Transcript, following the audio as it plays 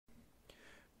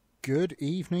Good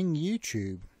evening,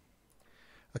 YouTube.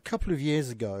 A couple of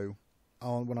years ago,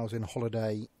 when I was on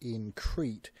holiday in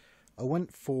Crete, I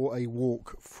went for a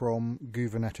walk from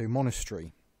Guverneto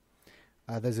Monastery.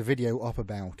 There's a video up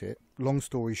about it. Long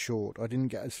story short, I didn't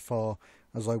get as far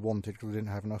as I wanted because I didn't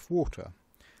have enough water.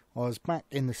 I was back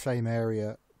in the same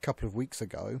area a couple of weeks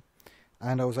ago,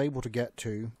 and I was able to get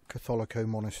to Catholico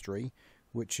Monastery,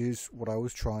 which is what I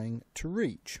was trying to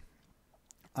reach.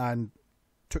 And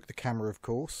took the camera, of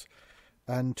course,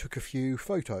 and took a few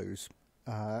photos.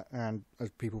 And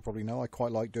as people probably know, I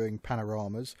quite like doing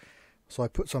panoramas, so I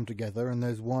put some together, and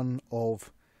there's one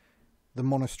of the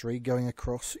monastery going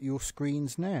across your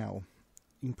screens now.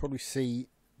 You can probably see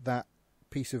that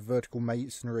piece of vertical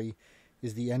masonry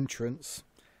is the entrance,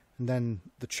 and then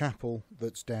the chapel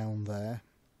that's down there.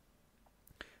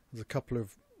 There's a couple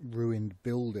of ruined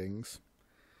buildings.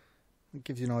 It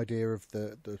gives you an idea of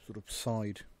the sort of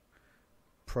side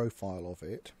profile of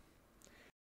it.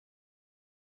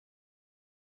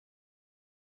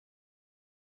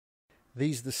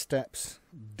 These are the steps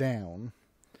down.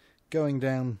 Going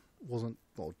down wasn't,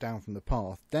 well, down from the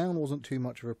path. Down wasn't too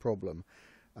much of a problem.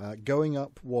 Going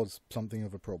up was something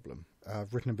of a problem.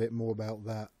 I've written a bit more about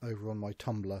that over on my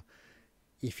Tumblr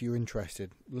if you're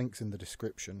interested. Links in the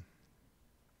description.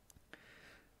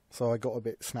 So I got a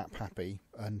bit snap happy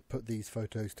and put these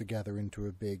photos together into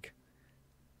a big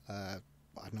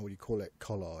I don't know what you call it,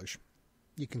 collage.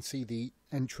 You can see the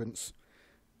entrance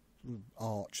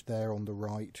arch there on the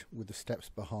right with the steps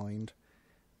behind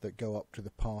that go up to the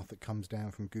path that comes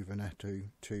down from Guverneto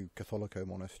to Catholico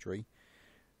Monastery.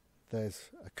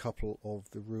 There's a couple of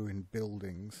the ruined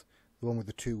buildings. The one with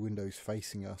the two windows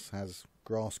facing us has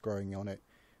grass growing on it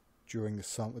during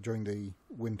the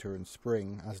winter and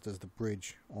spring, as does the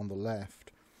bridge on the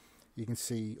left. You can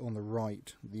see on the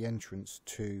right the entrance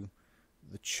to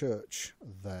the church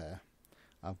there.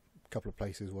 A couple of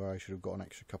places where I should have got an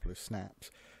extra couple of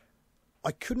snaps.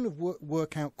 I couldn't have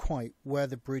work out quite where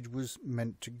the bridge was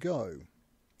meant to go.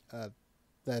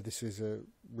 This is a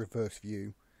reverse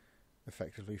view,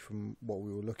 effectively, from what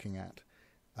we were looking at.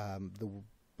 The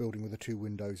building with the two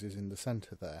windows is in the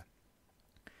centre there,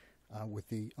 with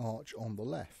the arch on the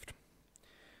left.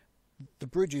 The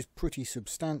bridge is pretty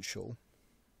substantial.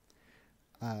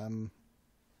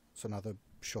 It's another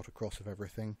shot across of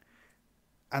everything,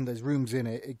 and there's rooms in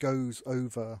it. It goes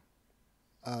over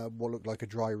what looked like a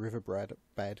dry river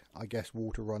bed. I guess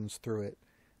water runs through it.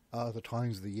 Other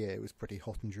times of the year it was pretty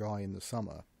hot and dry in the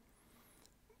summer,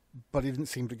 but it didn't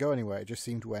seem to go anywhere. It just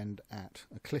seemed to end at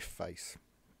a cliff face.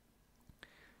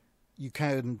 You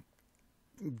can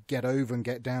get over and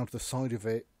get down to the side of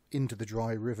it into the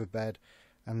dry riverbed,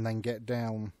 and then get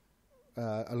down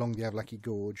along the Avlaki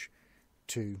Gorge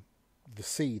to the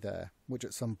sea there, which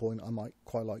at some point I might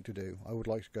quite like to do. I would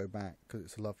like to go back because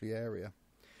it's a lovely area.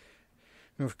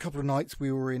 Now, for a couple of nights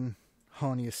we were in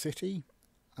Hania City,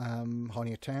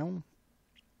 Hania Town,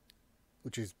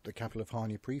 which is the capital of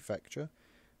Hania Prefecture.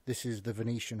 This is the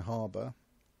Venetian harbour.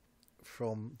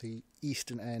 From the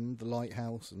eastern end, the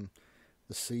lighthouse and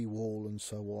the sea wall and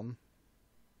so on.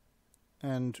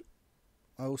 And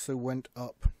I also went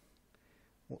up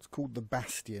what's called the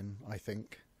Bastion, I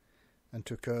think, and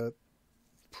took a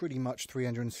pretty much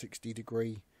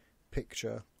 360-degree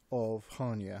picture of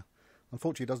Hania.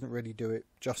 Unfortunately, it doesn't really do it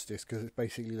justice because it's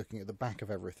basically looking at the back of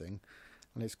everything,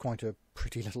 and it's quite a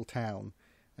pretty little town,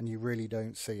 and you really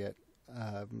don't see it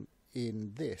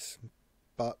in this,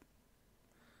 but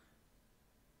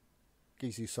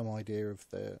gives you some idea of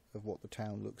what the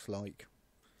town looks like.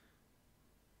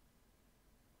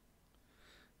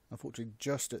 Unfortunately,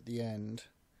 just at the end,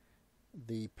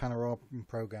 the panorama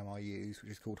program I use,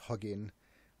 which is called Huggin,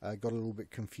 got a little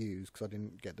bit confused because I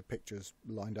didn't get the pictures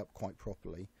lined up quite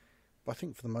properly. But I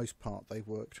think for the most part they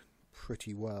worked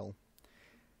pretty well.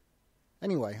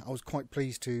 Anyway, I was quite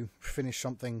pleased to finish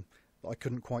something that I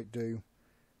couldn't quite do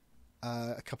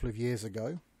a couple of years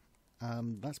ago.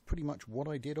 That's pretty much what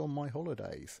I did on my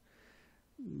holidays.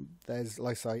 There's,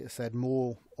 like I said,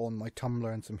 more on my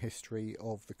Tumblr and some history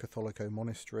of the Catholico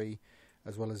Monastery,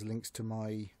 as well as links to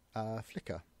my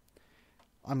Flickr.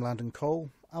 I'm Landon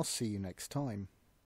Cole. I'll see you next time.